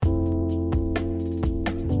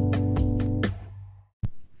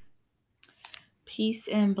Peace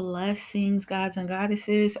and blessings, gods and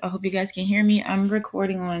goddesses. I hope you guys can hear me. I'm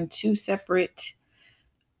recording on two separate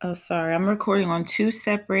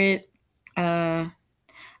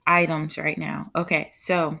items right now. Okay,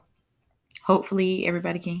 so hopefully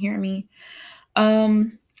everybody can hear me.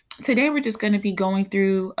 Today we're just going to be going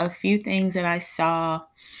through a few things that I saw.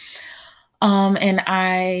 And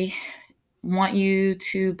I want you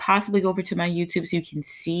to possibly go over to my YouTube so you can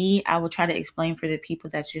see. I will try to explain for the people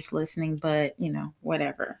that's just listening, but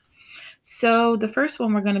whatever. So the first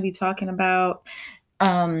one we're going to be talking about,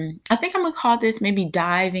 I think I'm going to call this maybe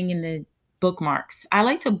diving in the bookmarks. I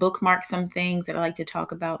like to bookmark some things that I like to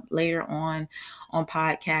talk about later on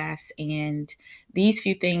podcasts. And these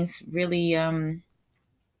few things really,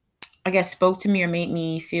 I guess, spoke to me or made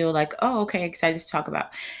me feel like, oh, okay, excited to talk about.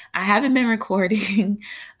 I haven't been recording.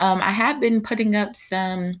 I have been putting up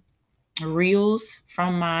some reels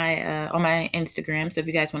from my on my Instagram. So if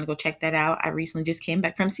you guys want to go check that out, I recently just came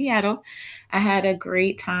back from Seattle. I had a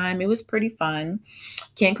great time. It was pretty fun.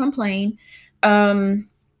 Can't complain. I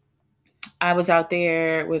was out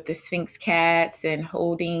there with the Sphinx cats and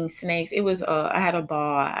holding snakes. It was I had a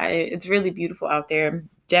ball. It's really beautiful out there.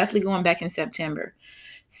 Definitely going back in September.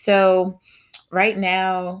 So right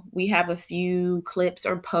now we have a few clips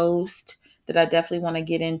or posts that I definitely want to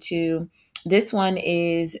get into. This one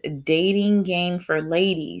is dating game for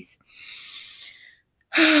ladies.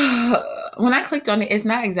 When I clicked on it, it's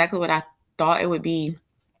not exactly what I thought it would be,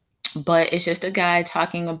 but it's just a guy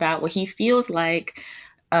talking about what he feels like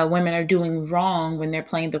women are doing wrong when they're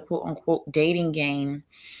playing the quote unquote dating game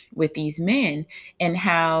with these men, and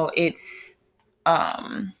how it's,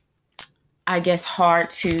 I guess,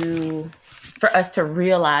 hard for us to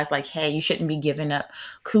realize, like, hey, you shouldn't be giving up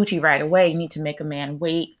coochie right away. You need to make a man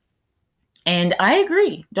wait. And I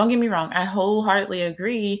agree. Don't get me wrong. I wholeheartedly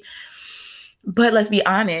agree. But let's be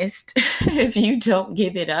honest. If you don't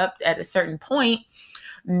give it up at a certain point,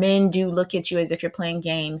 men do look at you as if you're playing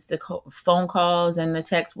games. The phone calls and the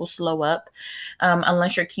text will slow up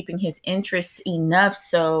unless you're keeping his interests enough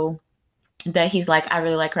so that he's like, I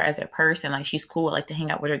really like her as a person. Like, she's cool. I like to hang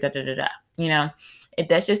out with her. Da, da, da, da. If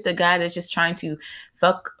that's just a guy that's just trying to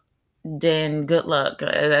fuck, then good luck.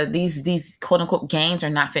 These quote unquote games are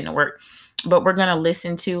not fitting to work. But we're going to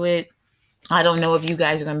listen to it. I don't know if you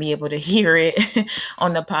guys are going to be able to hear it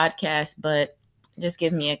on the podcast, but just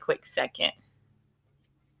give me a quick second.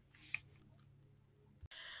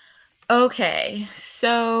 Okay,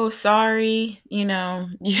 so sorry,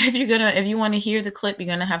 if you want to hear the clip, you're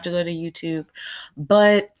going to have to go to YouTube.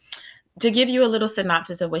 But to give you a little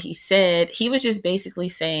synopsis of what he said, he was just basically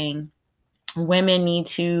saying women need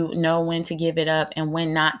to know when to give it up and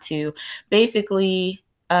when not to. Basically,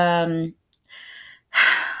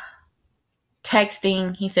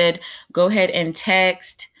 texting, he said, go ahead and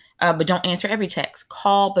text, but don't answer every text.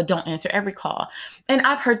 Call, but don't answer every call. And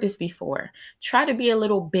I've heard this before. Try to be a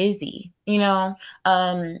little busy, try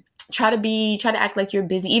to act like you're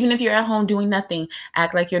busy. Even if you're at home doing nothing,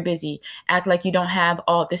 act like you're busy. Act like you don't have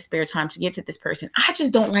all this spare time to get to this person. I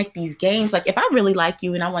just don't like these games. Like, if I really like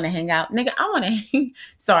you and I want to hang out, nigga, I want to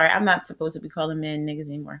sorry, I'm not supposed to be calling men niggas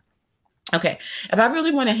anymore. Okay. If I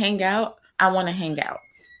really want to hang out, I want to hang out.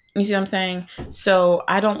 You see what I'm saying? So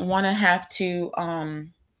I don't want to have to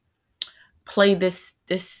play this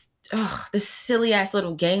silly ass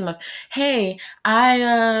little game of, hey,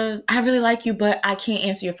 I really like you, but I can't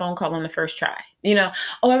answer your phone call on the first try.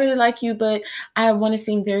 Oh, I really like you, but I want to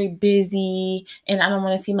seem very busy, and I don't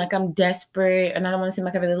want to seem like I'm desperate, and I don't want to seem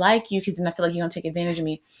like I really like you, because then I feel like you're gonna take advantage of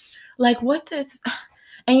me. Like, what the?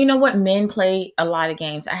 And you know what? Men play a lot of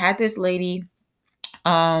games. I had this lady,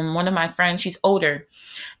 one of my friends, she's older,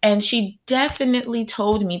 and she definitely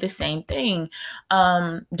told me the same thing.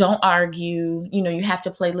 Don't argue, you have to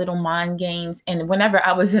play little mind games. And whenever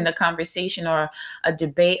I was in a conversation or a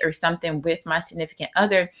debate or something with my significant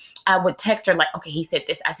other, I would text her like, okay, he said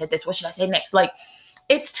this, I said this, what should I say next? Like,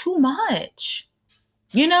 it's too much.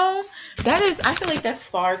 I feel like that's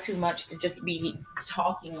far too much to just be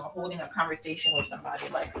talking or holding a conversation with somebody.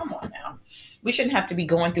 Like, come on now. We shouldn't have to be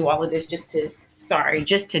going through all of this just to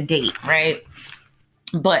date, right?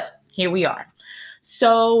 But here we are.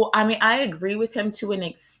 So, I mean, I agree with him to an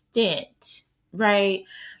extent, right?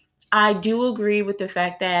 I do agree with the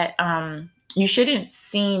fact that you shouldn't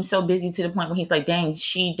seem so busy to the point where he's like, dang,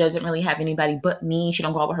 she doesn't really have anybody but me. She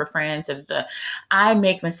don't go out with her friends. I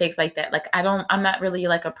make mistakes like that. Like, I'm not really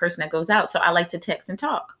like a person that goes out. So I like to text and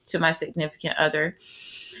talk to my significant other.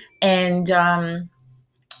 And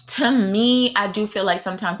To me, I do feel like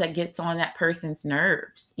sometimes that gets on that person's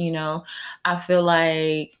nerves. I feel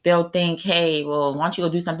like they'll think, hey, well, why don't you go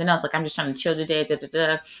do something else? Like, I'm just trying to chill today, da, da,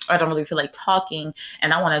 da, or I don't really feel like talking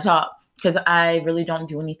and I want to talk because I really don't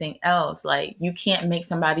do anything else. Like, you can't make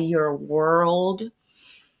somebody your world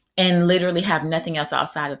and literally have nothing else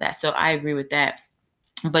outside of that. So I agree with that.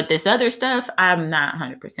 But this other stuff, I'm not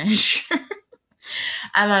 100% sure.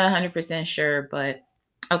 I'm not 100% sure, but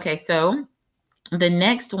okay, so the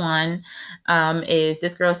next one is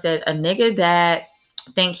this girl said, a nigga that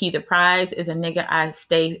think he the prize is a nigga I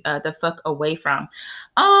stay the fuck away from.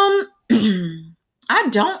 I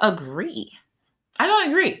don't agree. I don't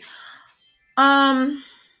agree. I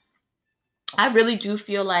really do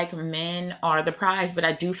feel like men are the prize, but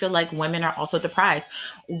I do feel like women are also the prize.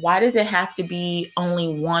 Why does it have to be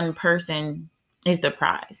only one person is the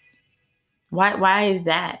prize? Why is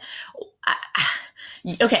that?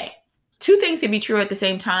 Okay, two things can be true at the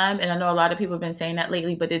same time, and I know a lot of people have been saying that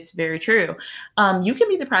lately, but it's very true. You can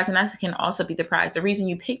be the prize, and I can also be the prize. The reason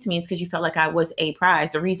you picked me is because you felt like I was a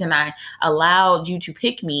prize. The reason I allowed you to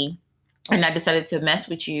pick me and I decided to mess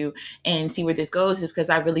with you and see where this goes is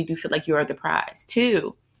because I really do feel like you are the prize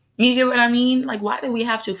too. You get what I mean? Like, why do we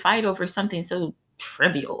have to fight over something so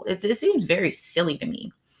trivial? It seems very silly to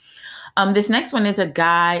me. This next one is a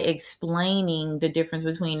guy explaining the difference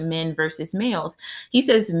between men versus males. He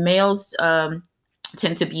says males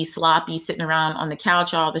tend to be sloppy, sitting around on the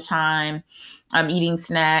couch all the time, eating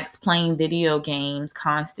snacks, playing video games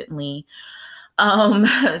constantly,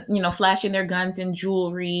 flashing their guns and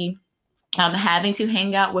jewelry, having to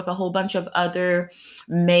hang out with a whole bunch of other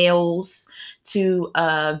males to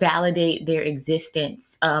validate their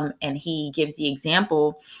existence. And he gives the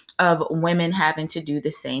example of women having to do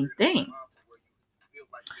the same thing.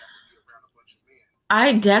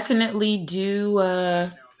 I definitely do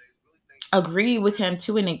agree with him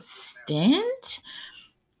to an extent.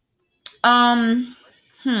 How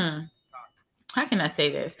can I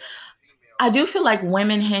say this? I do feel like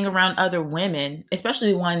women hang around other women,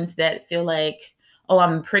 especially ones that feel like, oh,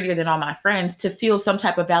 I'm prettier than all my friends, to feel some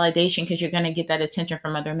type of validation because you're going to get that attention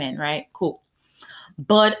from other men, right? Cool.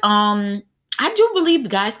 But I do believe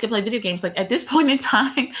guys could play video games. Like, at this point in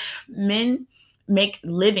time, men make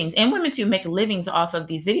livings, and women too, make livings off of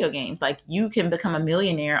these video games. Like, you can become a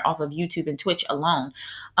millionaire off of YouTube and Twitch alone.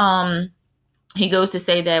 He goes to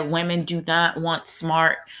say that women do not want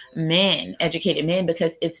smart men, educated men,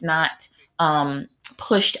 because it's not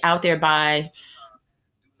pushed out there by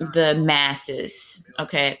the masses.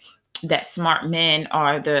 Okay. That smart men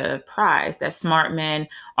are the prize, that smart men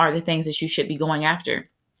are the things that you should be going after.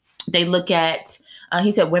 They look at,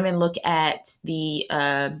 he said, women look at the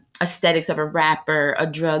aesthetics of a rapper, a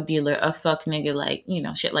drug dealer, a fuck nigga, like,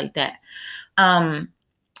 shit like that. And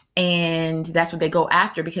that's what they go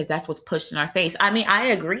after because that's what's pushed in our face. I mean, I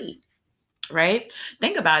agree. Right?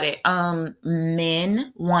 Think about it.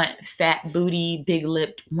 Men want fat booty, big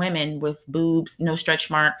lipped women with boobs, no stretch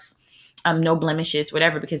marks, no blemishes,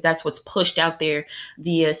 whatever, because that's what's pushed out there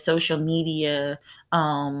via social media.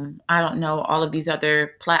 I don't know, all of these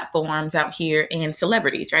other platforms out here and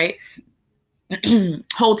celebrities, right?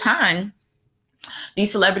 Whole time,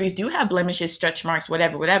 these celebrities do have blemishes, stretch marks,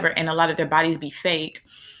 whatever, and a lot of their bodies be fake.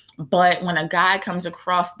 But when a guy comes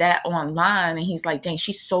across that online and he's like, dang,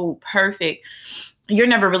 she's so perfect, you're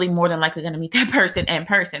never really more than likely going to meet that person in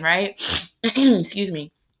person, right? Excuse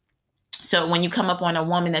me. So when you come up on a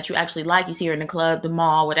woman that you actually like, you see her in the club, the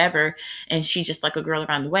mall, whatever, and she's just like a girl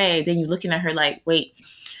around the way, then you're looking at her like, wait,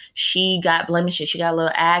 she got blemishes. She got a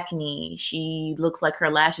little acne. She looks like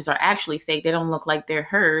her lashes are actually fake. They don't look like they're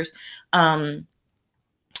hers.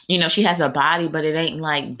 She has a body, but it ain't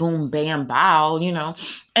like boom, bam, bow,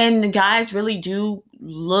 And the guys really do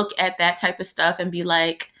look at that type of stuff and be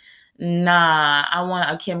like, nah, I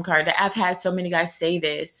want a Kim Kardashian. I've had so many guys say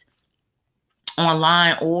this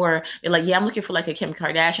online, or they're like, yeah, I'm looking for like a Kim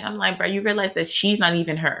Kardashian. I'm like, bro, you realize that she's not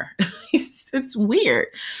even her. It's weird.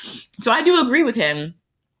 So I do agree with him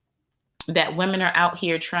that women are out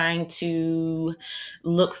here trying to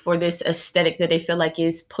look for this aesthetic that they feel like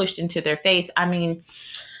is pushed into their face. I mean,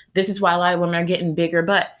 this is why a lot of women are getting bigger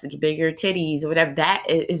butts, bigger titties, or whatever. That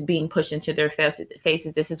is being pushed into their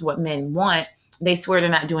faces. This is what men want. They swear they're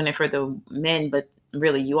not doing it for the men, but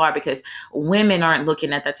really you are, because women aren't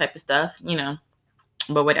looking at that type of stuff,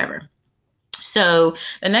 but whatever. So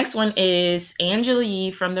the next one is Angela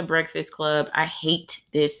Yee from The Breakfast Club. I hate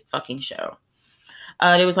this fucking show.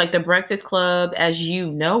 It was like The Breakfast Club as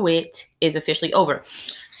you know it is officially over.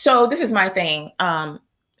 So this is my thing.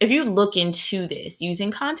 if you look into this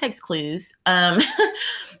using context clues, and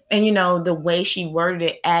the way she worded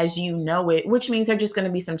it as you know it, which means there's just going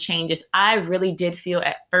to be some changes. I really did feel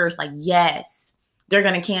at first like, yes, they're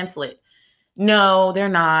going to cancel it. No, they're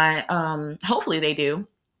not. Hopefully they do.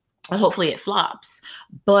 Hopefully it flops.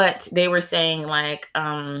 But they were saying like,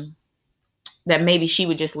 that maybe she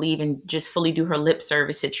would just leave and just fully do her lip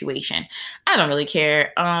service situation. I don't really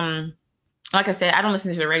care. Like I said, I don't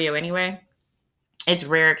listen to the radio anyway. It's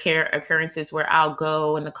rare occurrences where I'll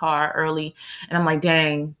go in the car early and I'm like,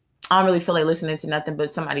 dang, I don't really feel like listening to nothing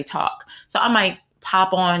but somebody talk. So I might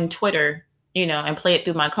pop on Twitter, and play it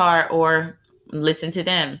through my car or listen to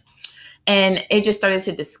them. And it just started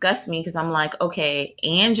to disgust me because I'm like, okay,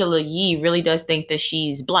 Angela Yee really does think that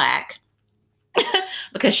she's Black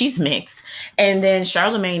because she's mixed. And then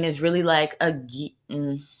Charlemagne is really like a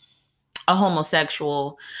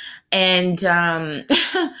homosexual. And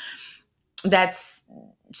that's,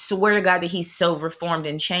 swear to God that he's so reformed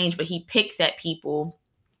and changed, but he picks at people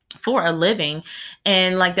for a living.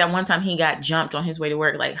 And like that one time he got jumped on his way to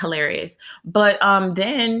work, like hilarious. But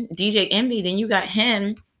then DJ Envy, then you got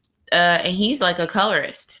him, and he's like a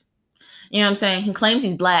colorist. You know what I'm saying? He claims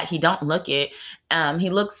he's Black. He don't look it. He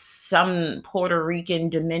looks some Puerto Rican,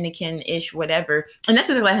 Dominican-ish, whatever. And that's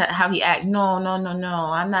like how he acts. No.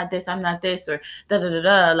 I'm not this, or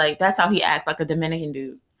da-da-da-da. Like, that's how he acts, like a Dominican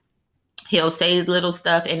dude. He'll say little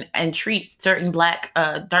stuff and treat certain Black,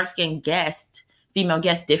 dark-skinned female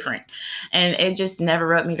guests different. And it just never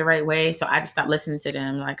rubbed me the right way. So I just stopped listening to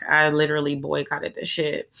them. Like, I literally boycotted this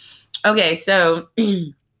shit. Okay, so...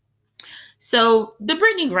 So the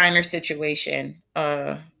Brittany Griner situation,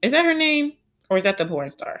 is that her name or is that the porn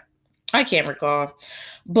star? I can't recall.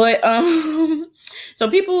 But so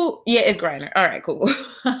people, yeah, it's Griner. All right, cool.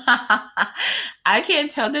 I can't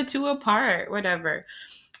tell the two apart. Whatever.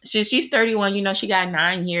 She's 31. She got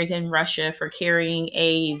 9 years in Russia for carrying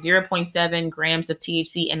a 0.7 grams of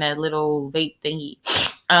THC in a little vape thingy.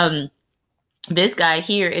 This guy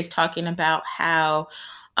here is talking about how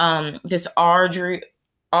this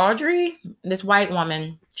Audrey, this white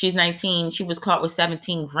woman, she's 19. She was caught with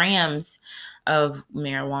 17 grams of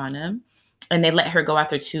marijuana, and they let her go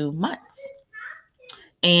after 2 months.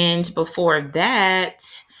 And before that,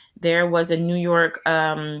 there was a New York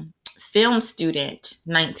film student,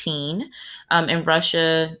 19, in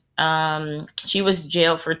Russia. She was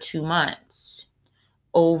jailed for 2 months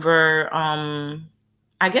over,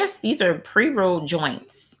 I guess these are pre-rolled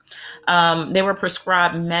joints. They were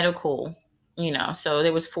prescribed medical. So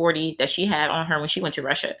there was 40 that she had on her when she went to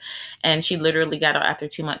Russia, and she literally got out after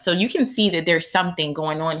 2 months. So you can see that there's something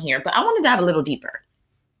going on here, but I want to dive a little deeper.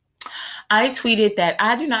 I tweeted that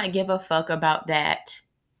I do not give a fuck about that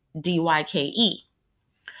DYKE.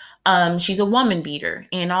 She's a woman beater.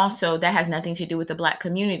 And also that has nothing to do with the Black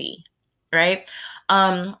community, right?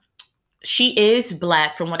 She is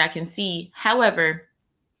Black from what I can see. However,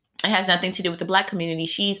 it has nothing to do with the Black community.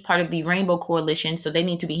 She's part of the Rainbow Coalition, so they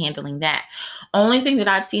need to be handling that. Only thing that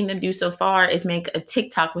I've seen them do so far is make a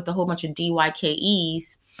TikTok with a whole bunch of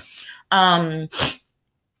DYKEs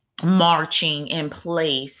marching in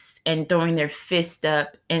place and throwing their fist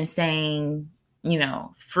up and saying,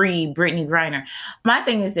 free Brittany Griner. My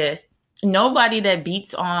thing is this: nobody that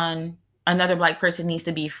beats on another Black person needs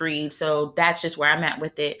to be freed. So that's just where I'm at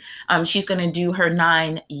with it. She's going to do her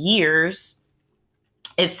 9 years.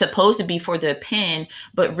 It's supposed to be for the pen,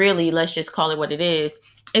 but really, let's just call it what it is.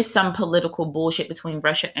 It's some political bullshit between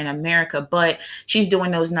Russia and America, but she's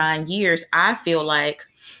doing those 9 years, I feel like,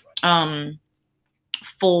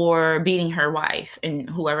 for beating her wife and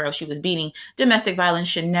whoever else she was beating. Domestic violence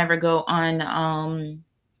should never go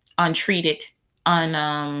untreated,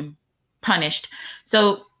 unpunished.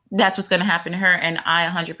 So that's what's going to happen to her. And I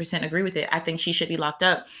 100% agree with it. I think she should be locked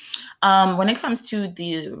up. When it comes to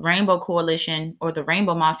the Rainbow Coalition or the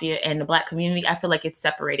Rainbow Mafia and the Black community, I feel like it's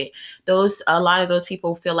separated. A lot of those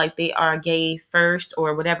people feel like they are gay first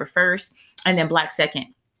or whatever first, and then Black second.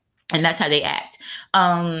 And that's how they act.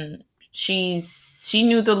 She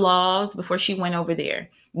knew the laws before she went over there.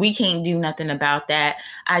 We can't do nothing about that.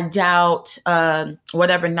 I doubt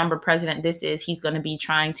whatever number president this is, he's going to be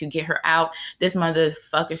trying to get her out. This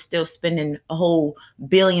motherfucker's still spending a whole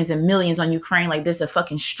billions and millions on Ukraine like this a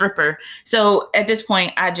fucking stripper. So at this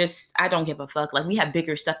point, I don't give a fuck. Like, we have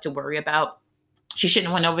bigger stuff to worry about. She shouldn't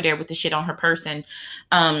have went over there with the shit on her person.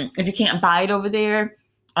 If you can't buy it over there,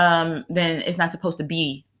 then it's not supposed to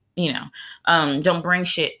be, don't bring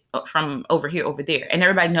shit from over here, over there. And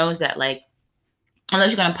everybody knows that, like,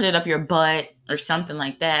 unless you're going to put it up your butt or something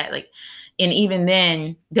like that. Like, and even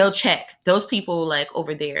then they'll check those people like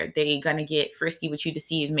over there. They gonna get frisky with you to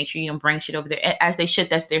see and make sure you don't bring shit over there, as they should.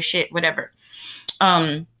 That's their shit, whatever.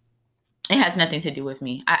 It has nothing to do with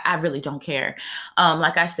me. I really don't care.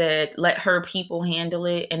 Like I said, let her people handle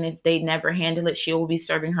it. And if they never handle it, she will be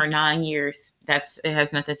serving her 9 years. It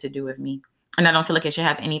has nothing to do with me. And I don't feel like it should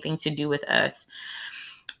have anything to do with us.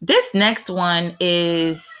 This next one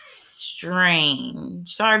is strange.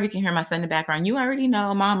 Sorry if you can hear my son in the background. You already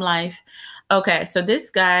know, mom life. Okay, so this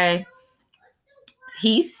guy,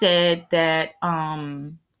 he said that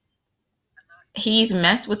he's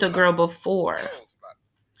messed with a girl before.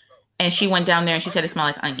 And she went down there and she said it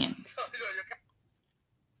smelled like onions.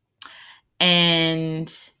 And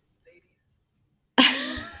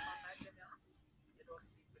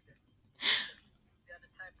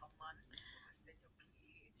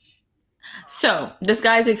so this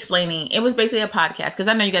guy's explaining, it was basically a podcast because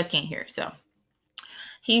I know you guys can't hear. So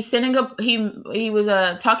he's sending he was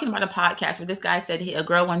talking about a podcast where this guy said a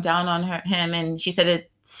girl went down on him and she said it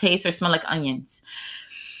tastes or smell like onions.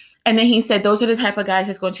 And then he said, those are the type of guys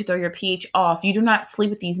that's going to throw your pH off. You do not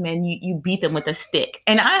sleep with these men. You beat them with a stick.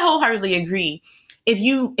 And I wholeheartedly agree.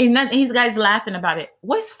 These guys laughing about it.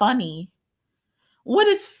 What's funny? What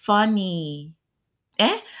is funny?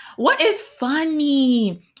 What is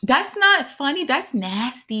funny? That's not funny. That's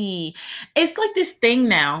nasty. It's like this thing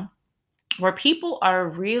now where people are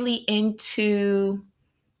really into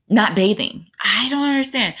not bathing. I don't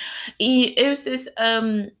understand. It was this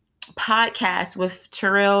podcast with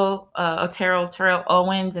Terrell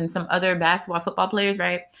Owens and some other basketball football players,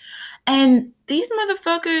 right? And these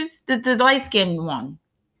motherfuckers, the light-skinned one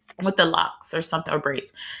with the locks or something, or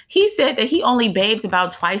braids, he said that he only bathes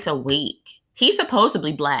about twice a week. He's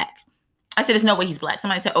supposedly black. I said, there's no way he's black.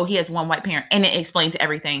 Somebody said, oh, he has one white parent. And it explains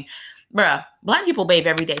everything. Bruh, black people bathe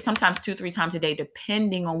every day, sometimes 2-3 times a day,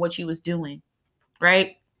 depending on what you was doing,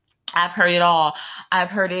 right? I've heard it all.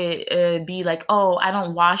 I've heard it be like, oh, I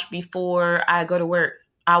don't wash before I go to work.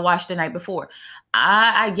 I wash the night before.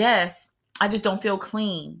 I guess I just don't feel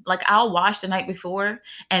clean. Like I'll wash the night before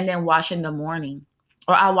and then wash in the morning.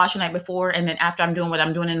 Or I'll wash the night before and then after I'm doing what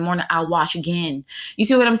I'm doing in the morning, I'll wash again. You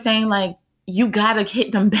see what I'm saying? Like you got to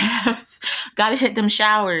hit them baths, got to hit them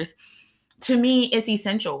showers. To me, it's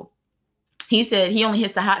essential. He said he only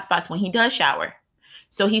hits the hot spots when he does shower.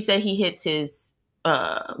 So he said he hits his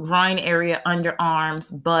groin area,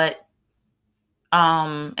 underarms, butt,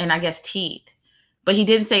 and I guess teeth. But he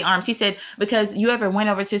didn't say arms. He said, because you ever went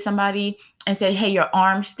over to somebody and said, hey, your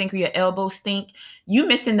arms stink or your elbows stink, you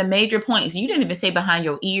missing the major points. You didn't even say behind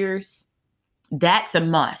your ears. That's a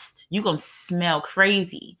must. You're going to smell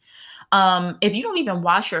crazy. If you don't even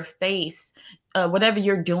wash your face, whatever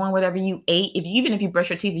you're doing, whatever you ate, even if you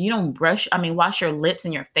brush your teeth, you don't wash your lips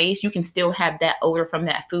and your face, you can still have that odor from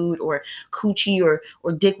that food or coochie or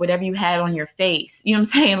dick, whatever you had on your face. You know what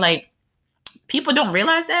I'm saying? Like people don't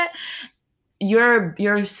realize that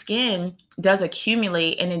your skin does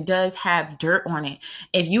accumulate and it does have dirt on it.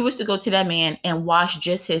 If you was to go to that man and wash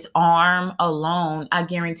just his arm alone, I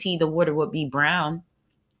guarantee the water would be brown.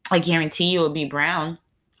 I guarantee you it would be brown.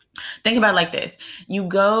 Think about it like this. You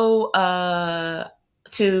go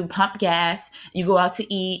to pump gas, you go out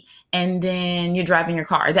to eat, and then you're driving your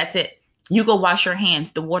car. That's it. You go wash your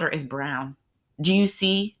hands. The water is brown. Do you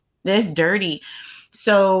see? That's dirty.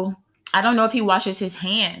 So I don't know if he washes his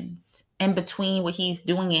hands in between what he's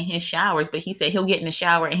doing in his showers, but he said he'll get in the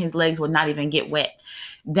shower and his legs will not even get wet.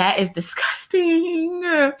 That is disgusting.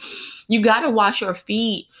 You got to wash your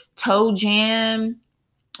feet. Toe jam,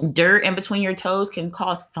 dirt in between your toes can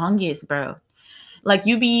cause fungus, bro. Like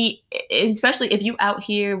especially if you out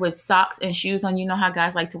here with socks and shoes on, you know how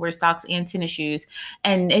guys like to wear socks and tennis shoes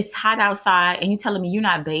and it's hot outside and you telling me you're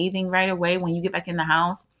not bathing right away when you get back in the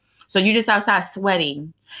house. So you're just outside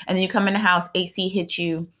sweating and then you come in the house, AC hits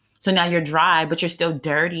you. So now you're dry, but you're still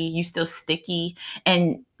dirty. You still sticky.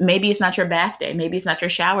 And maybe it's not your bath day. Maybe it's not your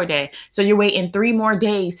shower day. So you're waiting 3 more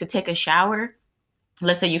days to take a shower.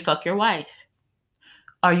 Let's say you fuck your wife.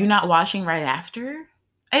 Are you not washing right after?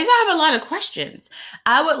 I just have a lot of questions.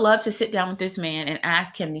 I would love to sit down with this man and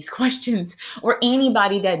ask him these questions, or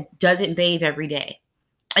anybody that doesn't bathe every day.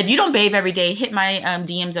 If you don't bathe every day, hit my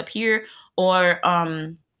DMs up here, or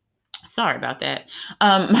sorry about that.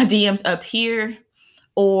 My DMs up here,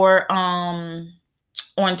 or on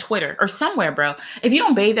Twitter or somewhere, bro. If you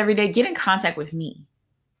don't bathe every day, get in contact with me.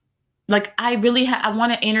 Like I really I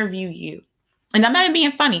want to interview you. And I'm not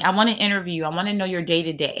being funny. I want to interview you. I want to know your day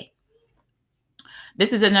to day.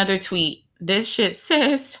 This is another tweet. This shit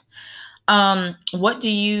says, what do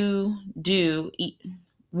you do?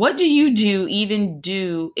 What do you do even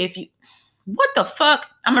do if you, what the fuck?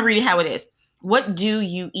 I'm gonna read it how it is. What do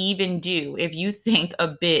you even do if you think a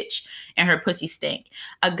bitch and her pussy stink?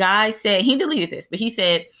 A guy said, he deleted this, but he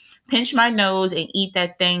said, pinch my nose and eat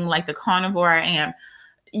that thing like the carnivore I am.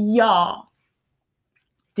 Y'all,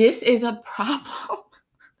 this is a problem.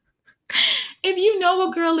 If you know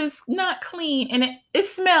a girl is not clean and it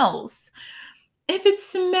smells, if it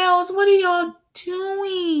smells, what are y'all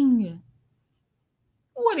doing?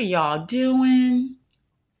 What are y'all doing?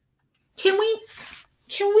 Can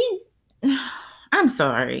we, I'm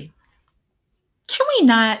sorry. Can we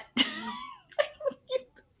not?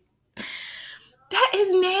 That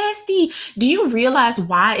is nasty. Do you realize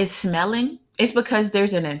why it's smelling? It's because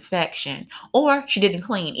there's an infection or she didn't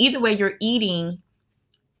clean. Either way, you're eating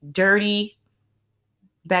dirty,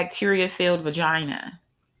 bacteria filled vagina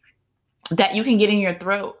that you can get in your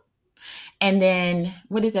throat. And then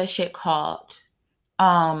what is that shit called?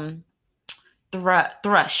 Um,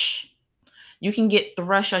 thrush. You can get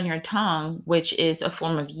thrush on your tongue, which is a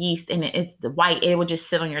form of yeast, and it's the white. It will just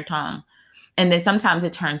sit on your tongue, and then sometimes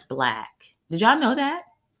it turns black. Did y'all know that?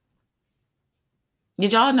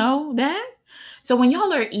 Did y'all know that? So when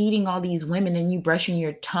y'all are eating all these women and you brushing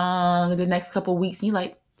your tongue the next couple of weeks, and you're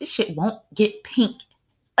like, this shit won't get pink.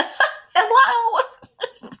 Hello?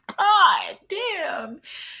 God damn.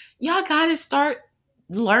 Y'all gotta start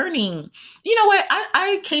learning. You know what?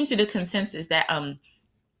 I came to the consensus that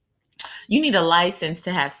you need a license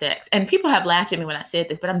to have sex. And people have laughed at me when I said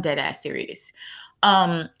this, but I'm dead ass serious.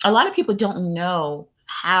 A lot of people don't know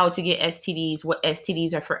how to get STDs, what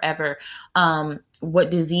STDs are forever,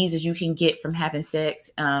 what diseases you can get from having sex.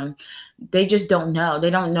 They just don't know. They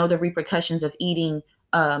don't know the repercussions of eating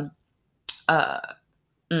uh,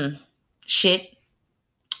 shit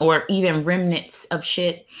or even remnants of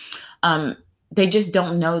shit. They just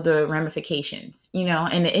don't know the ramifications, you know,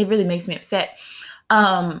 and it really makes me upset.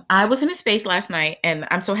 I was in a space last night, and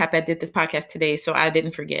I'm so happy I did this podcast today, so I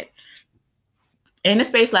didn't forget. In a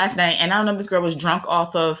space last night, and I don't know if this girl was drunk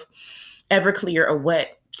off of Everclear or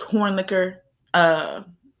what, corn liquor, I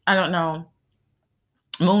don't know,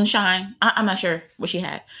 moonshine. I'm not sure what she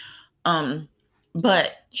had.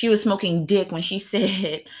 But she was smoking dick when she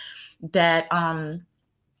said that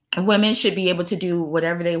women should be able to do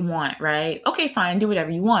whatever they want, right? Okay, fine, do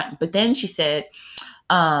whatever you want. But then she said,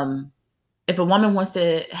 if a woman wants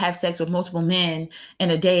to have sex with multiple men in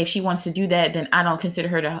a day, if she wants to do that, then I don't consider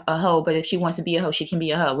her a hoe. But if she wants to be a hoe, she can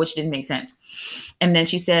be a hoe, which didn't make sense. And then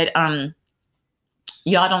she said,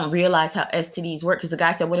 y'all don't realize how STDs work. Because the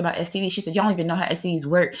guy said, what about STDs? She said, y'all don't even know how STDs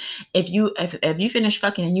work. If you finish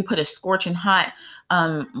fucking and you put a scorching hot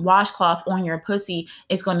washcloth on your pussy,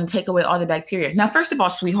 it's going to take away all the bacteria. Now, first of all,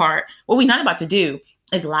 sweetheart, what we're not about to do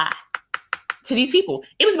is lie to these people.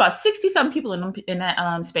 It was about 60-something people in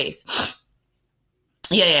that space.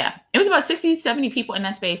 Yeah. It was about 60, 70 people in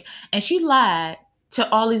that space. And she lied to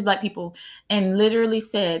all these black people and literally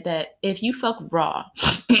said that if you fuck raw,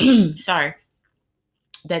 sorry,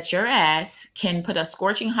 that your ass can put a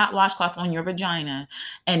scorching hot washcloth on your vagina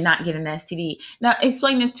and not get an STD. Now,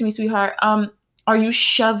 explain this to me, sweetheart. Are you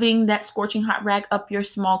shoving that scorching hot rag up your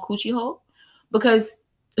small coochie hole? Because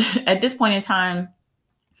at this point in time,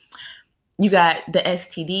 you got the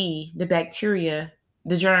STD, the bacteria,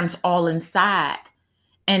 the germs all inside.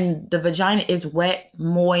 And the vagina is wet,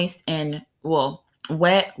 moist, and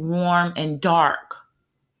wet, warm, and dark.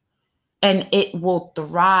 And it will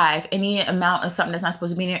thrive. Any amount of something that's not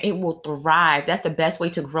supposed to be in there, it will thrive. That's the best way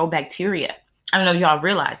to grow bacteria. I don't know if y'all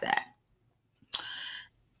realize that.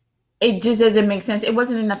 It just doesn't make sense. It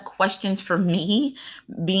wasn't enough questions for me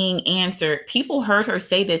being answered. People heard her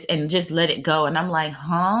say this and just let it go. And I'm like,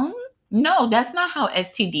 huh? No, that's not how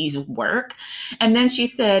STDs work. And then she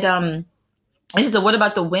said, and so what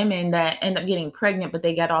about the women that end up getting pregnant, but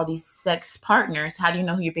they got all these sex partners? How do you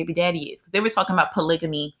know who your baby daddy is? Because they were talking about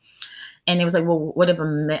polygamy. And it was like, well, what if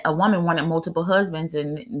a woman wanted multiple husbands?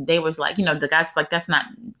 And they was like, you know, the guy's like, that's not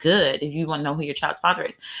good if you want to know who your child's father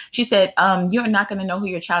is. She said, you're not going to know who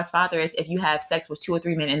your child's father is if you have sex with 2 or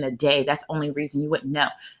 3 men in a day. That's the only reason you wouldn't know.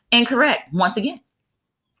 Incorrect. Once again,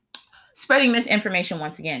 spreading misinformation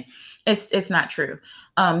once again. It's not true.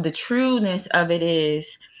 The trueness of it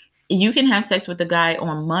is you can have sex with a guy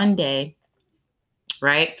on Monday,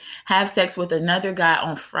 right? Have sex with another guy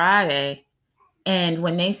on Friday. And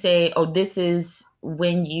when they say, oh, this is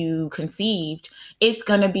when you conceived, it's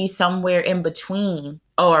going to be somewhere in between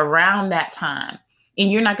or around that time.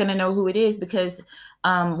 And you're not going to know who it is because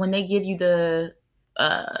when they give you the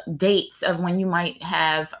dates of when you might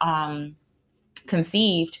have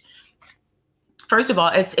conceived, first of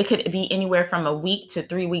all, it could be anywhere from a week to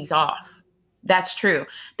 3 weeks off. That's true.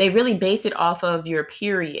 They really base it off of your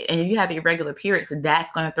period. And if you have irregular periods, so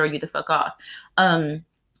that's going to throw you the fuck off. Um,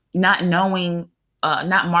 not knowing,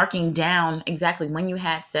 not marking down exactly when you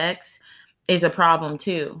had sex is a problem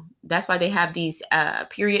too. That's why they have these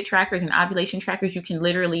period trackers and ovulation trackers. You can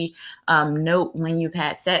literally note when you've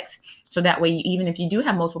had sex. So that way, even if you do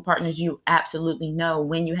have multiple partners, you absolutely know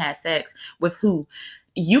when you had sex with who.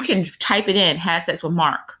 You can type it in, had sex with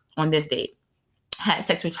Mark on this date, had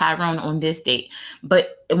sex with Tyrone on this date.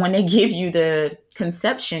 But when they give you the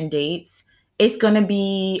conception dates, it's going to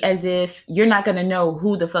be as if you're not going to know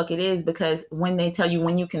who the fuck it is, because when they tell you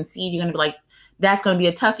when you conceive, you're going to be like, that's going to be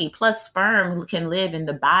a toughie. Plus, sperm can live in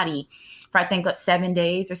the body for, I think, 7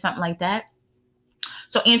 days or something like that.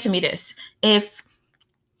 So answer me this. If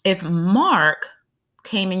Mark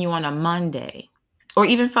came in you on a Monday, or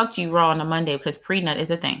even fucked you raw on a Monday, because prenut is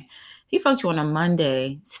a thing. He fucked you on a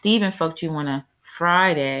Monday. Steven fucked you on a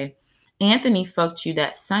Friday. Anthony fucked you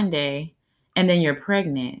that Sunday, and then you're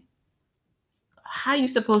pregnant. How are you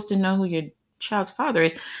supposed to know who your child's father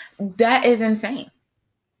is? That is insane.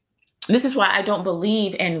 This is why I don't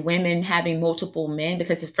believe in women having multiple men,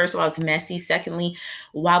 because first of all, it's messy. Secondly,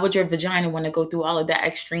 why would your vagina want to go through all of that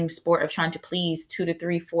extreme sport of trying to please 2 to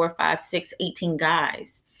 3, 4, 5, 6, 18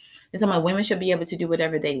 guys? And so my women should be able to do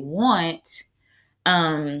whatever they want,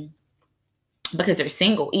 because they're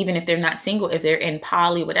single, even if they're not single, if they're in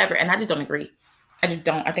poly, whatever. And I just don't agree. I just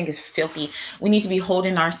don't. I think it's filthy. We need to be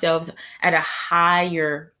holding ourselves on a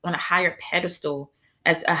higher pedestal,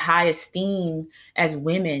 as a high esteem as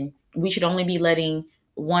women. We should only be letting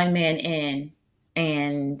one man in,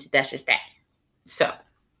 and that's just that. So,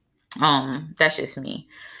 that's just me.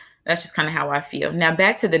 That's just kind of how I feel. Now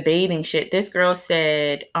back to the bathing shit. This girl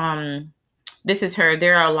said, this is her.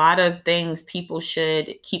 There are a lot of things people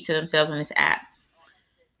should keep to themselves on this app.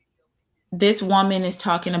 This woman is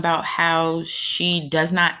talking about how she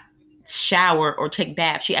does not shower or take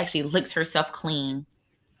baths. She actually licks herself clean.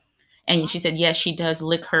 And she said, yes, she does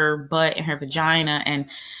lick her butt and her vagina. And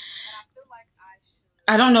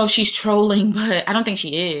I don't know if she's trolling, but I don't think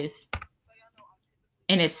she is.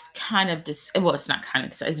 And it's kind of, well, it's not kind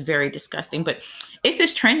of, it's very disgusting. But it's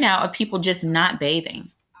this trend now of people just not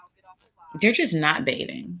bathing. They're just not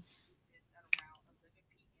bathing.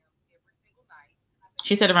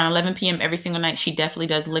 She said around 11 p.m. every single night, she definitely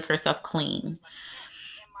does lick herself clean.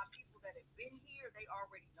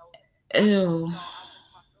 Ew.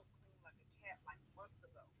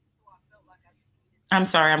 I'm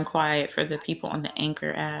sorry, I'm quiet for the people on the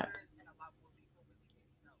Anchor app.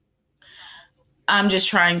 I'm just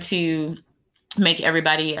trying to make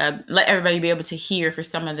everybody, let everybody be able to hear for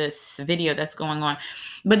some of this video that's going on.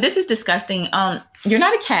 But this is disgusting. You're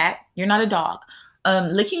not a cat. You're not a dog.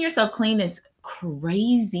 Licking yourself clean is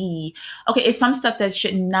crazy. Okay, it's some stuff that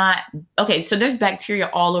should not. Okay, so there's bacteria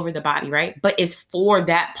all over the body, right? But it's for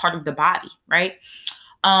that part of the body, right?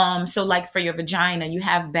 So like for your vagina, you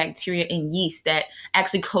have bacteria and yeast that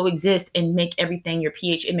actually coexist and make everything, your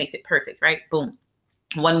pH, it makes it perfect, right? Boom.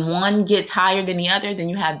 When one gets higher than the other, then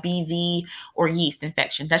you have BV or yeast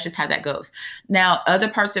infection. That's just how that goes. Now, other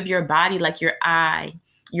parts of your body, like your eye,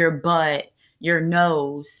 your butt, your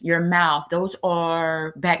nose, your mouth, those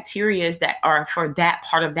are bacteria that are for that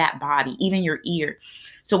part of that body, even your ear.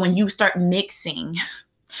 So when you start mixing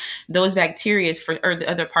those bacteria for the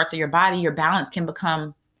other parts of your body, your balance can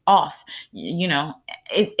become off. You know,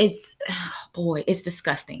 it's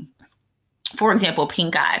disgusting. For example,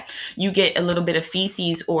 pink eye. You get a little bit of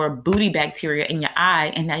feces or booty bacteria in your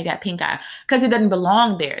eye, and now you got pink eye because it doesn't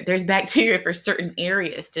belong there. There's bacteria for certain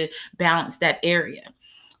areas to balance that area.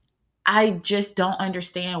 I just don't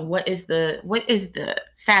understand what is the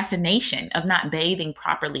fascination of not bathing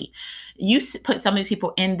properly. You put some of these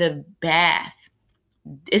people in the bath,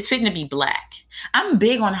 it's fitting to be black. I'm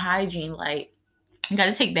big on hygiene, like, you got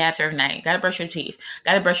to take baths every night. Got to brush your teeth.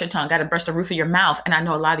 Got to brush your tongue. Got to brush the roof of your mouth. And I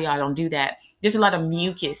know a lot of y'all don't do that. There's a lot of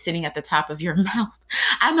mucus sitting at the top of your mouth.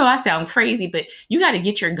 I know I sound crazy, but you got to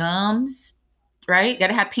get your gums, right? Got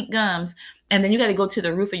to have pink gums. And then you got to go to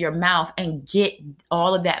the roof of your mouth and get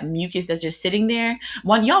all of that mucus that's just sitting there.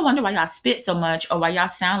 Y'all wonder why y'all spit so much, or why y'all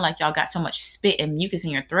sound like y'all got so much spit and mucus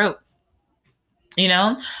in your throat. You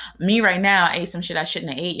know, me right now, I ate some shit I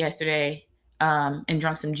shouldn't have ate yesterday. And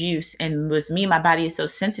drunk some juice. And with me, my body is so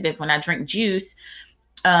sensitive. When I drink juice,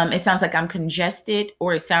 it sounds like I'm congested,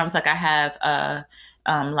 or it sounds like I have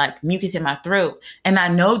like mucus in my throat. And I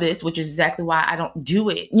know this, which is exactly why I don't do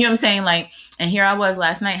it. You know what I'm saying? Like, and here I was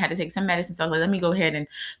last night, had to take some medicine. So I was like, let me go ahead and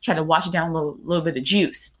try to wash it down a little bit of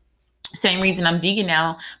juice. Same reason I'm vegan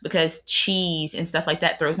now, because cheese and stuff like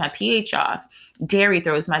that throws my pH off. Dairy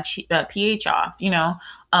throws my pH off.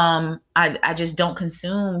 I just don't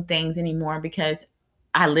consume things anymore because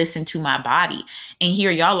I listen to my body. And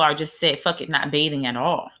here y'all are just said, fuck it, not bathing at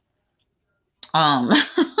all. Um,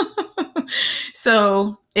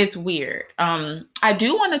 so it's weird. I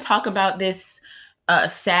do want to talk about this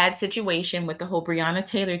sad situation with the whole Breonna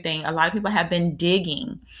Taylor thing. A lot of people have been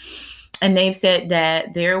digging, and they've said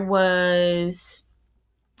that there was,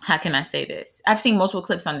 how can I say this? I've seen multiple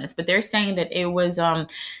clips on this, but they're saying that it was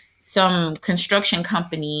some construction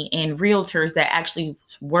company and realtors that actually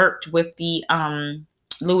worked with the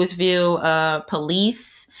Louisville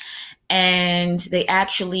police, and they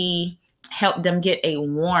actually helped them get a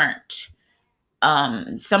warrant.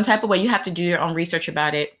 Some type of way. You have to do your own research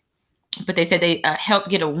about it. But they said they helped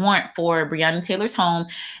get a warrant for Breonna Taylor's home,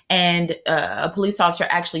 and a police officer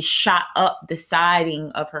actually shot up the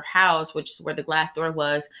siding of her house, which is where the glass door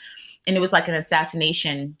was. And it was like an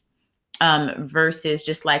assassination, versus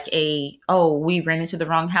just like oh, we ran into the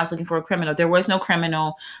wrong house looking for a criminal. There was no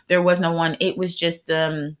criminal. There was no one. It was just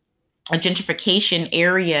a gentrification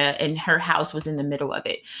area, and her house was in the middle of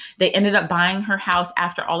it. They ended up buying her house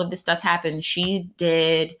after all of this stuff happened. She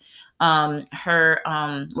did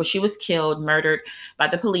she was killed, murdered by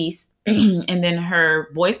the police. And then her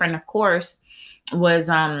boyfriend, of course, was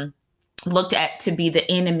looked at to be the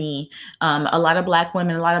enemy. A lot of Black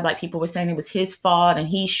women, a lot of Black people were saying it was his fault and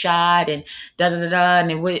he shot and da da da da. And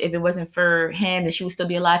if it wasn't for him, that she would still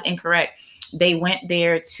be alive. Incorrect. They went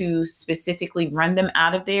there to specifically run them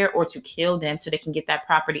out of there or to kill them so they can get that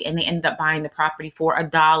property. And they ended up buying the property for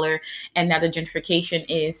 $1. And now the gentrification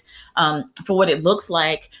is, for what it looks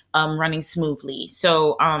like, running smoothly.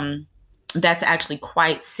 So that's actually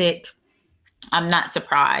quite sick. I'm not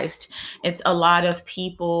surprised. It's a lot of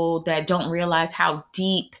people that don't realize how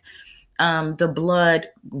deep the blood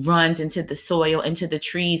runs into the soil, into the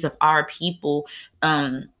trees of our people,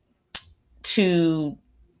 to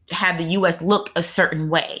have the US look a certain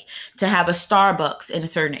way, to have a Starbucks in a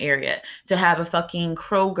certain area, to have a fucking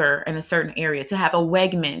Kroger in a certain area, to have a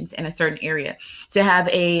Wegmans in a certain area, to have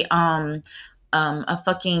a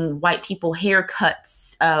fucking white people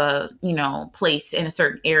haircuts, place in a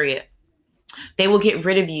certain area. They will get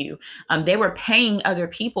rid of you. They were paying other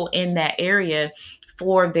people in that area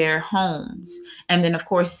for their homes. And then, of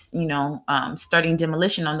course, starting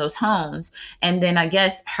demolition on those homes. And then I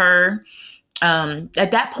guess her,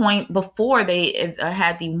 at that point, before they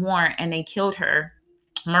had the warrant and they killed her,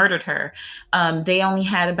 murdered her, they only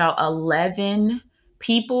had about 11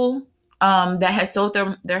 people that had sold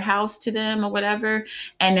their house to them or whatever.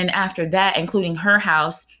 And then after that, including her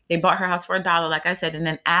house, they bought her house for $1, like I said. And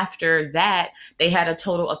then after that, they had a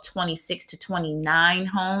total of 26 to 29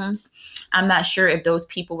 homes. I'm not sure if those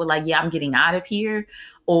people were like, yeah, I'm getting out of here,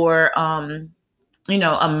 or,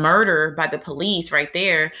 a murder by the police right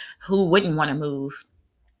there. Who wouldn't want to move?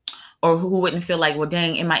 Or who wouldn't feel like, well,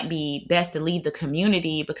 dang, it might be best to leave the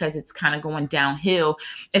community because it's kind of going downhill,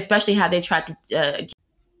 especially how they tried to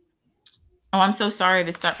oh, I'm so sorry if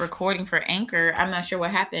it stopped recording for Anchor. I'm not sure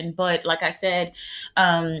what happened, but like I said,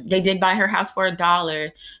 they did buy her house for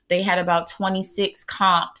 $1. They had about 26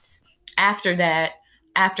 comps after that,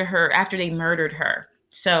 after they murdered her.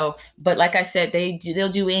 So, but like I said, they'll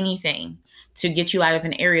do anything to get you out of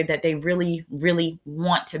an area that they really, really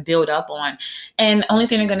want to build up on. And the only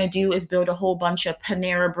thing they're going to do is build a whole bunch of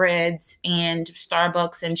Panera Breads and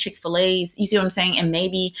Starbucks and Chick-fil-A's. You see what I'm saying? And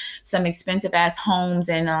maybe some expensive ass homes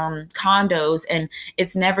and condos. And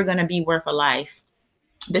it's never going to be worth a life.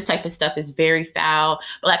 This type of stuff is very foul.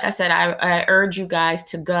 But like I said, I urge you guys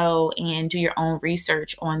to go and do your own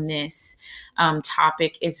research on this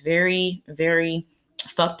topic. It's very, very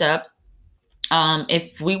fucked up.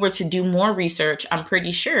 If we were to do more research, I'm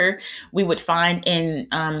pretty sure we would find in,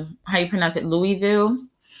 how you pronounce it, Louisville,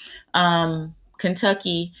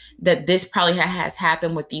 Kentucky, that this probably has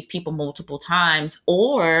happened with these people multiple times.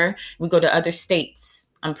 Or we go to other states.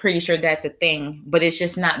 I'm pretty sure that's a thing, but it's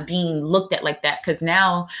just not being looked at like that. Because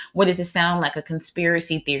now, what does it sound like? A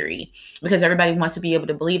conspiracy theory, because everybody wants to be able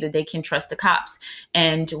to believe that they can trust the cops.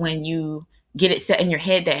 And when you get it set in your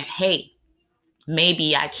head that, hey,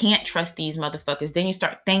 maybe I can't trust these motherfuckers, then you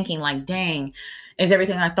start thinking like, dang, is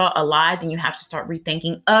everything I thought a lie? Then you have to start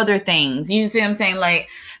rethinking other things. You see what I'm saying? Like,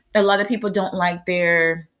 a lot of people don't like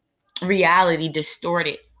their reality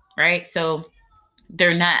distorted, right? So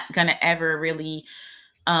they're not going to ever really,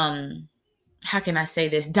 how can I say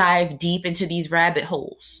this, dive deep into these rabbit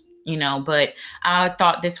holes, but I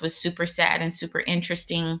thought this was super sad and super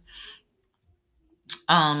interesting.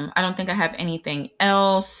 I don't think I have anything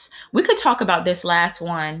else. We could talk about this last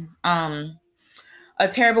one. A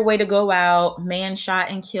terrible way to go out. Man shot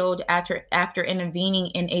and killed after intervening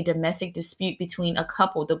in a domestic dispute between a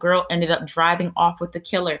couple. The girl ended up driving off with the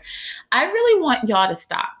killer. I really want y'all to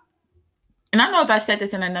stop. And I don't know if I've said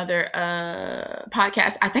this in another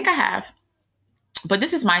podcast. I think I have. But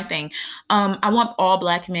this is my thing. I want all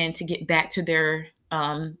Black men to get back to their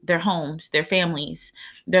homes, their families,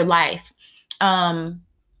 their life.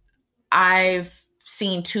 I've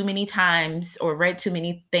seen too many times or read too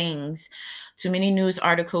many things, too many news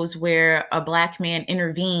articles where a Black man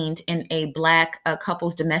intervened in a Black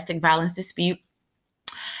couple's domestic violence dispute,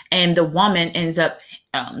 and the woman ends up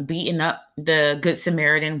beating up the Good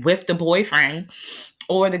Samaritan with the boyfriend,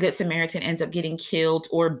 or the Good Samaritan ends up getting killed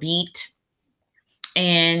or beat,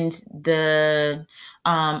 and the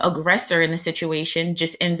aggressor in the situation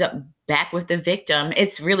just ends up back with the victim.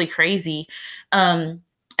 It's really crazy.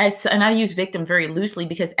 And I use victim very loosely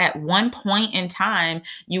because at one point in time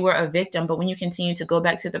you were a victim, but when you continue to go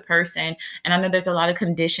back to the person, and I know there's a lot of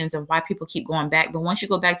conditions of why people keep going back, but once you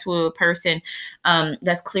go back to a person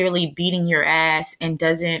that's clearly beating your ass and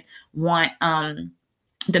doesn't want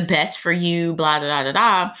the best for you, blah, blah, blah,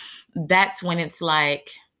 blah, that's when it's like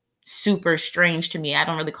super strange to me. I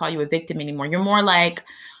don't really call you a victim anymore. You're more like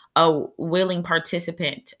a willing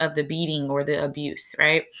participant of the beating or the abuse,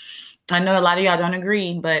 right? I know a lot of y'all don't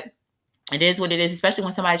agree, but it is what it is, especially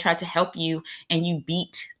when somebody tried to help you and you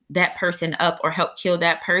beat that person up or help kill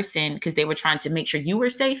that person because they were trying to make sure you were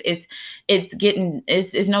safe. It's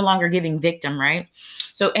no longer giving victim, right?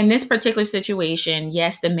 So in this particular situation,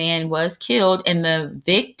 yes, the man was killed and the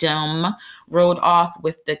victim rode off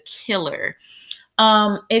with the killer.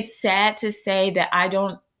 It's sad to say that I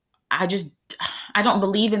don't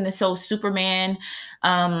believe in this whole Superman,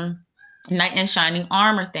 knight in shining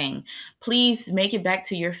armor thing. Please make it back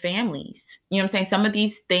to your families. You know what I'm saying? Some of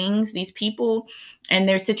these things, these people and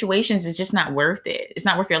their situations is just not worth it. It's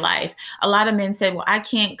not worth your life. A lot of men say, well, I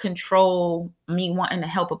can't control me wanting to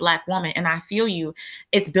help a Black woman. And I feel you.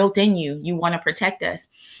 It's built in you. You want to protect us.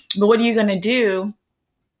 But what are you going to do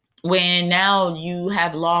when now you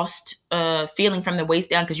have lost feeling from the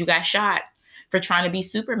waist down because you got shot for trying to be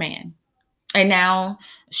Superman? And now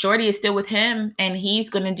Shorty is still with him and he's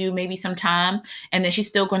going to do maybe some time. And then she's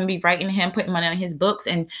still going to be writing him, putting money on his books.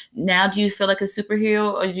 And now do you feel like a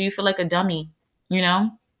superhero or do you feel like a dummy? You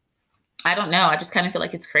know, I don't know. I just kind of feel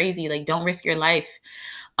like it's crazy. Like, don't risk your life.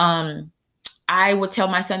 I would tell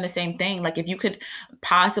my son the same thing. Like, if you could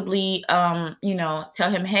possibly, tell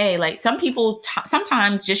him, hey, like some people,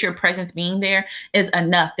 sometimes just your presence being there is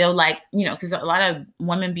enough. They'll because a lot of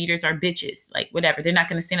women beaters are bitches, like whatever. They're not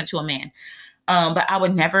going to stand up to a man. But I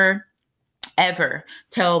would never, ever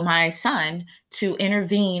tell my son to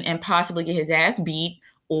intervene and possibly get his ass beat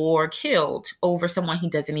or killed over someone he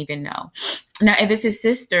doesn't even know. Now, if it's his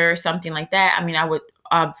sister or something like that, I mean, I would,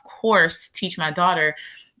 of course, teach my daughter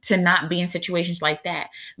to not be in situations like that.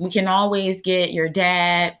 We can always get your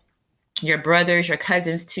dad, your brothers, your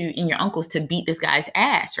cousins and your uncles to beat this guy's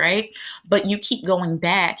ass, right? But you keep going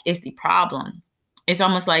back is the problem. It's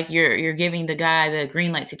almost like you're giving the guy the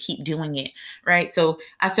green light to keep doing it, right? So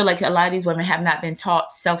I feel like a lot of these women have not been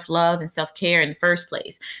taught self-love and self-care in the first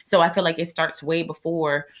place. So I feel like it starts way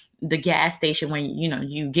before the gas station when,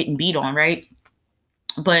 you getting beat on, right?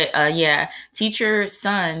 But teach your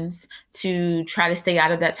sons to try to stay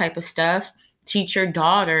out of that type of stuff. Teach your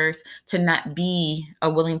daughters to not be a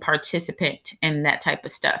willing participant in that type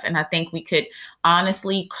of stuff. And I think we could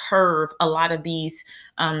honestly curve a lot of these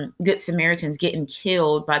Good Samaritans getting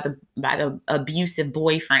killed by the abusive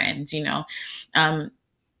boyfriends.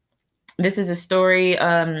 This is a story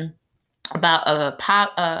about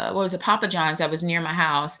Papa John's that was near my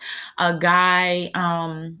house. A guy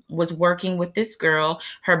was working with this girl.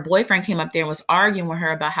 Her boyfriend came up there and was arguing with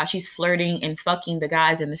her about how she's flirting and fucking the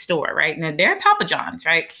guys in the store, right? Now they're at Papa John's,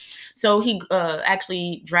 right? So he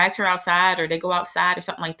actually drags her outside, or they go outside or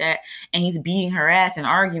something like that, and he's beating her ass and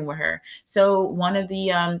arguing with her. So one of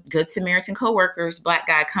the Good Samaritan coworkers, Black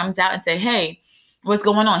guy, comes out and say, hey, what's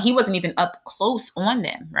going on? He wasn't even up close on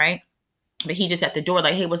them, right? But he just at the door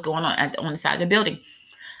like, hey, what's going on on the side of the building?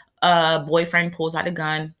 Boyfriend pulls out a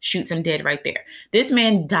gun, shoots him dead right there. This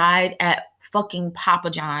man died at fucking Papa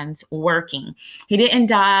John's working. He didn't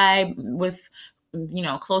die with,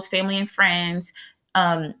 close family and friends.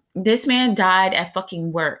 This man died at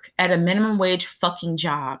fucking work, at a minimum wage fucking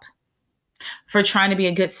job, for trying to be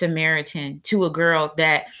a good Samaritan to a girl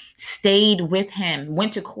that stayed with him,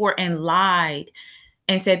 went to court and lied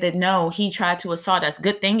and said that no, he tried to assault us.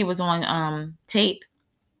 Good thing it was on tape.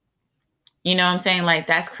 You know what I'm saying? Like,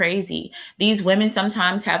 that's crazy. These women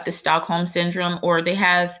sometimes have the Stockholm syndrome, or they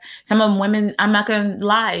have some of them women, I'm not going to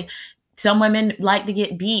lie. Some women like to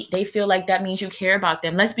get beat. They feel like that means you care about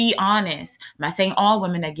them. Let's be honest. I'm not saying all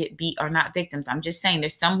women that get beat are not victims. I'm just saying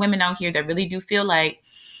there's some women out here that really do feel like,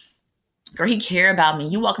 girl, he care about me.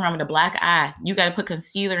 You walk around with a black eye. You got to put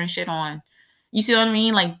concealer and shit on. You see what I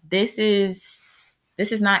mean? Like, this is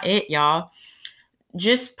not it, y'all.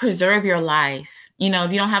 Just preserve your life. You know,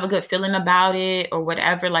 if you don't have a good feeling about it or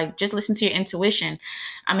whatever, like, just listen to your intuition.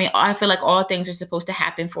 I mean, I feel like all things are supposed to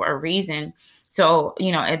happen for a reason. So,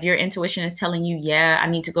 you know, if your intuition is telling you, yeah, I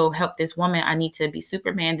need to go help this woman, I need to be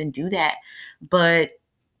Superman, then do that. But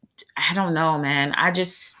I don't know, man. I'm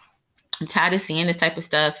tired of seeing this type of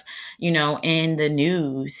stuff, you know, in the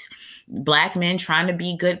news. Black men trying to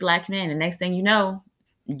be good black men. And next thing you know,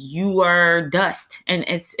 you are dust. And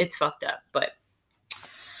it's fucked up. But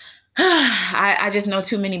I just know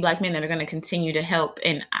too many black men that are going to continue to help.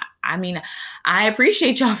 And I mean, I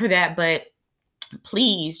appreciate y'all for that, but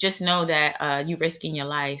please just know that you're risking your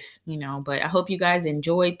life, you know. But I hope you guys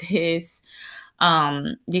enjoyed these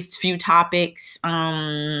few topics.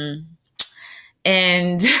 And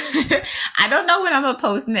I don't know what I'm gonna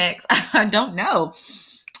post next. I don't know.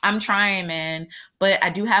 I'm trying, man. But I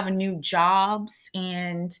do have a new jobs,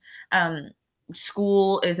 and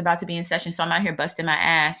school is about to be in session. So I'm out here busting my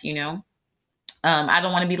ass, you know. I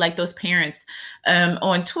don't want to be like those parents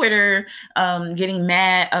on Twitter getting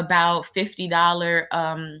mad about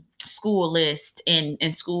 $50 school list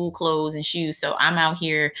and school clothes and shoes. So I'm out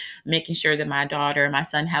here making sure that my daughter and my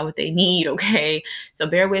son have what they need. Okay. So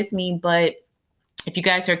bear with me. But if you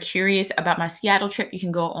guys are curious about my Seattle trip, you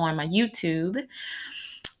can go on my YouTube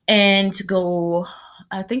and go,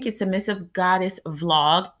 I think it's Submissive Goddess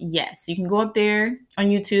Vlog. Yes, you can go up there on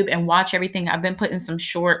YouTube and watch everything. I've been putting some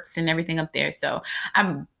shorts and everything up there. So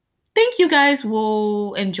I think you guys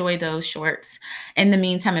will enjoy those shorts. In the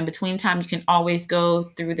meantime, in between time, you can always go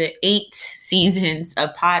through the 8 seasons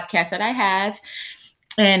of podcasts that I have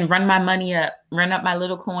and run my money up, run up my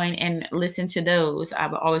little coin and listen to those. I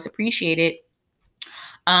would always appreciate it.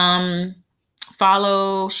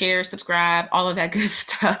 Follow, share, subscribe, all of that good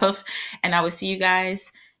stuff. And I will see you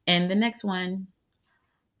guys in the next one.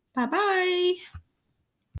 Bye bye.